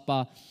Lord's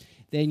Supper,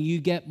 then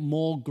you get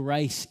more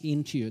grace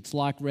into you. It's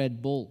like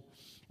Red Bull.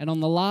 And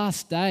on the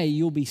last day,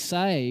 you'll be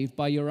saved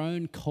by your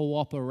own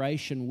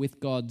cooperation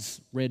with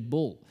God's Red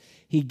Bull.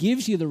 He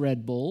gives you the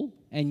Red Bull,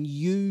 and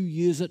you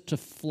use it to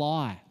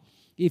fly.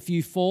 If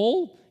you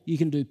fall, you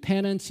can do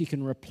penance, you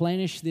can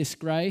replenish this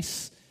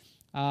grace,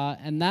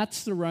 and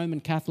that's the Roman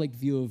Catholic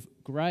view of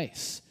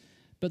grace.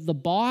 But the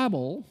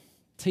Bible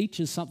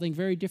teaches something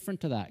very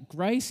different to that.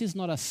 Grace is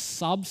not a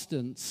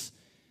substance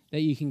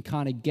that you can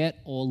kind of get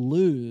or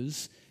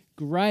lose.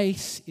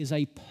 Grace is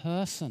a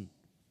person.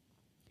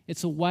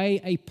 It's a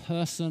way a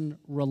person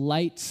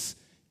relates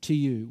to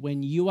you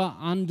when you are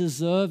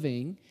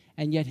undeserving,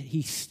 and yet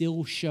he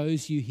still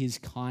shows you his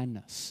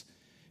kindness.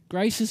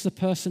 Grace is the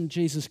person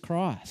Jesus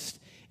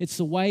Christ. It's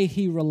the way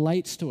he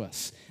relates to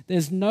us.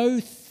 There's no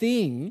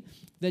thing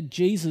that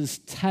Jesus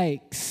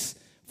takes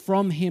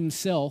from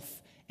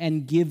himself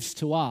and gives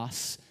to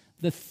us,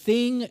 the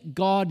thing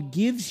God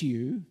gives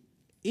you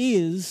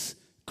is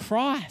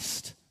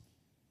Christ.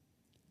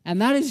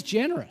 And that is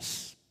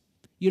generous.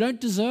 You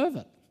don't deserve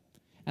it.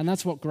 And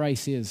that's what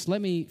grace is.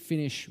 Let me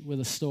finish with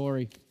a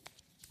story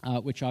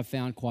which I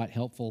found quite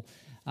helpful.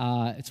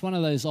 It's one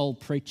of those old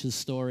preacher's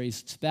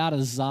stories. It's about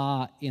a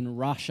Tsar in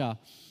Russia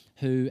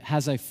who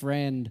has a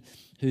friend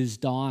who's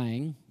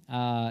dying,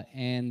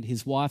 and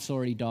his wife's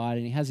already died,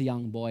 and he has a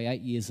young boy,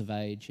 8 years of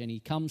age, and he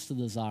comes to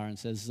the Tsar and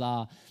says,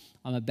 "Tsar,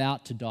 I'm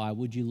about to die.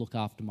 Would you look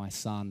after my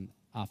son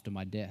after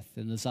my death?"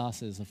 And the Tsar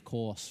says, "Of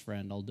course,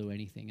 friend, I'll do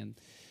anything." And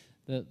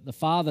the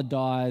father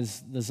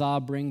dies. The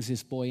Tsar brings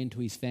this boy into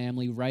his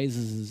family,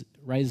 raises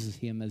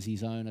him as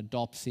his own,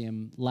 adopts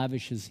him,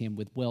 lavishes him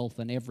with wealth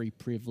and every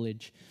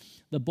privilege.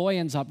 The boy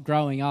ends up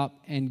growing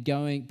up and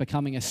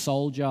becoming a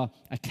soldier,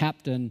 a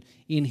captain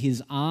in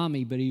his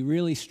army, but he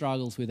really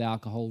struggles with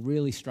alcohol,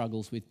 really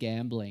struggles with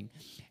gambling,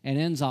 and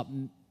ends up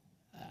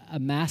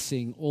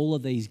amassing all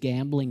of these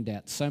gambling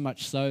debts, so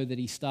much so that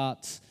he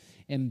starts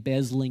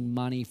embezzling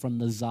money from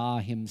the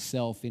Tsar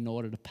himself in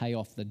order to pay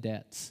off the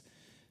debts.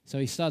 So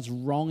he starts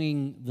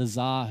wronging the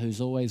Tsar who's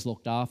always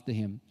looked after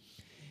him.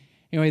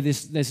 Anyway,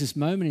 there's this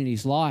moment in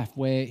his life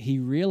where he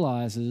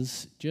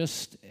realizes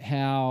just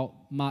how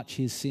much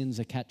his sins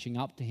are catching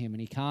up to him,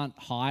 and he can't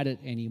hide it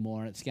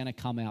anymore, and it's going to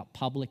come out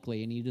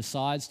publicly, and he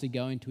decides to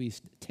go into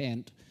his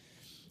tent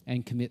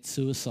and commit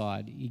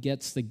suicide. He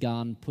gets the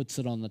gun, puts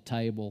it on the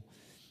table,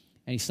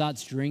 and he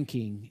starts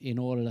drinking in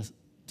order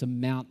to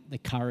mount the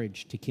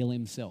courage to kill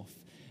himself.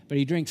 But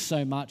he drinks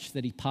so much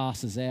that he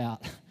passes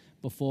out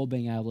before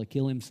being able to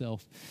kill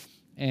himself.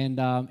 And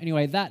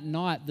anyway, that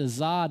night, the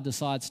Tsar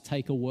decides to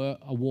take a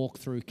walk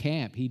through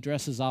camp. He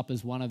dresses up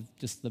as one of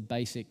just the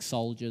basic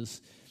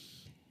soldiers,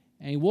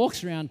 and he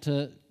walks around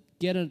to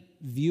get a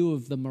view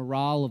of the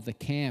morale of the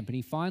camp. And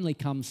he finally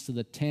comes to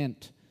the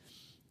tent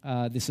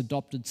this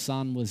adopted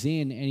son was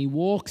in, and he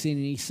walks in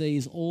and he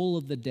sees all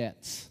of the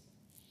debts,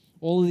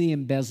 all of the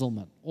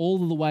embezzlement,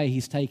 all of the way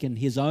he's taken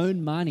his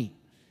own money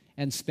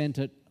and spent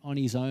it on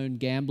his own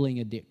gambling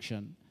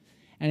addiction.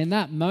 And in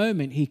that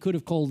moment, he could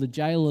have called the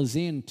jailers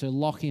in to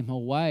lock him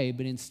away,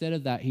 but instead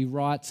of that, he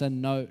writes a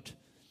note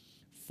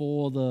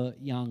for the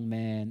young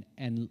man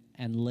and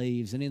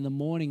leaves. And in the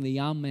morning, the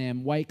young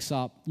man wakes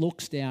up,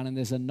 looks down, and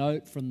there's a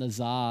note from the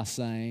Tsar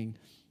saying,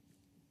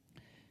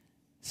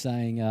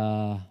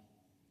 "From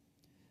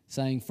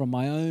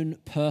my own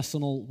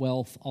personal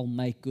wealth, I'll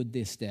make good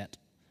this debt.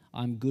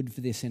 I'm good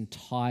for this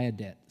entire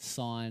debt.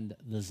 Signed,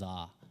 the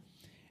Tsar."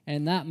 And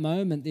in that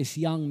moment, this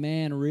young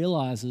man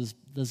realizes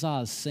the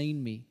Tsar's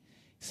seen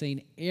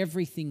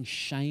everything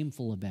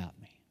shameful about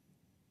me,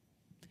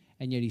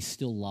 and yet he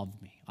still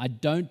loved me. I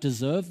don't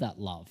deserve that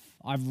love.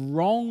 I've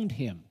wronged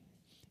him,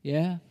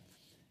 yeah?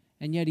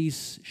 And yet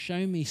he's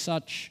shown me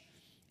such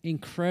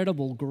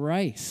incredible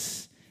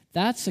grace.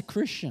 That's a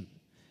Christian.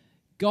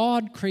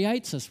 God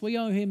creates us. We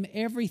owe him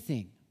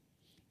everything,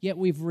 yet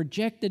we've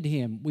rejected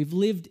him. We've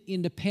lived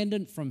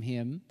independent from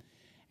him,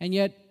 and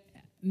yet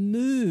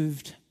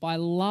moved by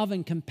love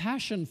and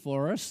compassion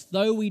for us,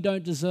 though we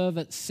don't deserve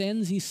it,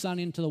 sends his son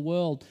into the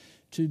world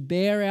to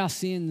bear our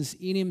sins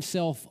in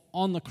himself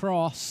on the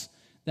cross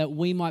that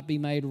we might be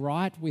made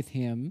right with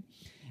him.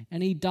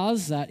 And he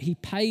does that. He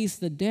pays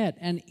the debt.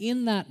 And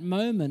in that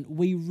moment,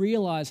 we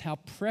realize how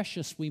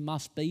precious we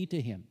must be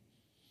to him.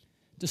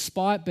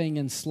 Despite being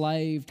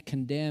enslaved,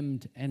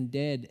 condemned, and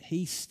dead,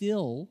 he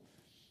still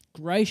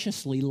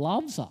graciously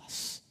loves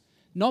us.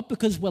 Not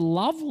because we're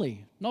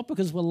lovely, not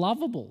because we're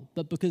lovable,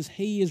 but because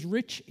he is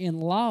rich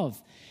in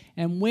love.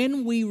 And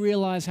when we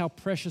realize how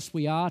precious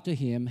we are to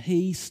him,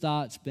 he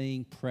starts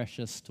being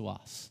precious to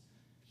us.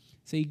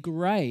 See,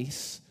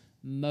 grace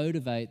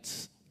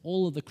motivates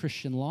all of the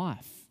Christian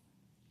life.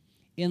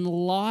 In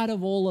light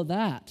of all of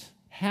that,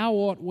 how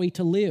ought we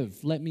to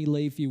live? Let me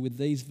leave you with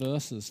these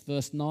verses.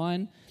 Verse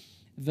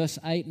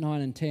 8,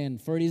 9, and 10.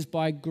 "For it is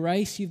by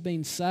grace you've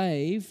been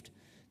saved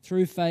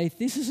through faith.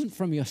 This isn't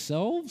from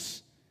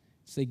yourselves.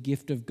 It's the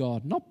gift of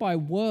God, not by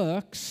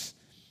works,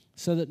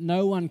 so that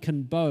no one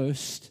can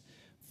boast,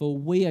 for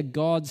we are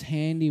God's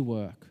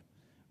handiwork,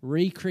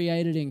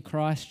 recreated in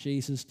Christ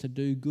Jesus to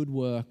do good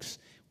works,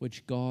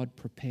 which God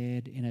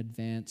prepared in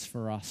advance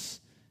for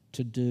us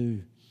to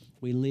do."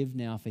 We live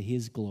now for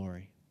his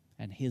glory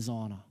and his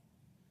honor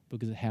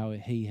because of how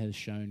he has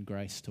shown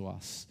grace to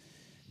us.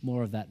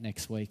 More of that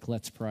next week.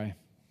 Let's pray.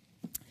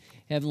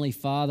 Heavenly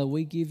Father,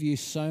 we give you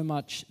so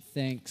much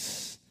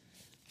thanks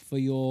for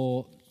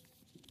your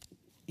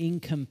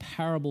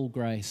incomparable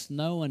grace.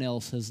 No one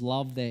else has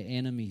loved their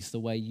enemies the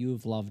way you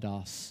have loved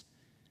us.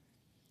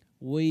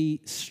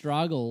 We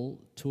struggle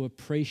to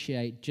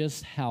appreciate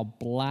just how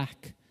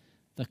black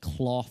the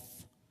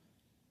cloth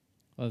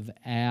of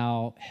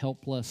our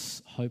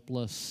helpless,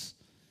 hopelessness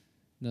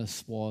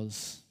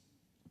was.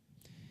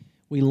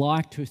 We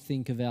like to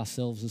think of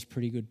ourselves as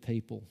pretty good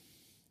people,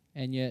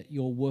 and yet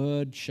your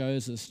word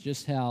shows us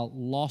just how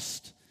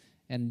lost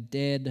and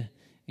dead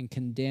and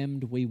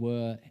condemned we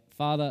were.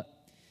 Father,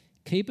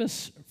 Keep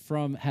us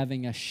from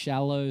having a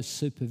shallow,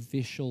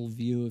 superficial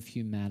view of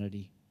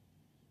humanity.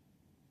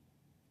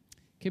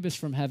 Keep us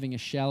from having a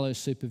shallow,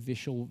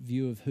 superficial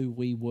view of who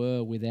we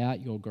were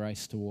without your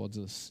grace towards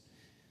us.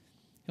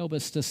 Help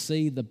us to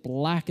see the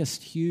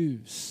blackest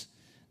hues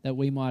that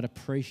we might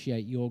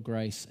appreciate your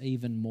grace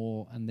even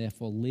more and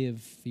therefore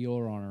live for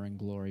your honor and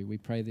glory. We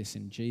pray this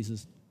in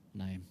Jesus'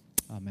 name.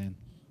 Amen.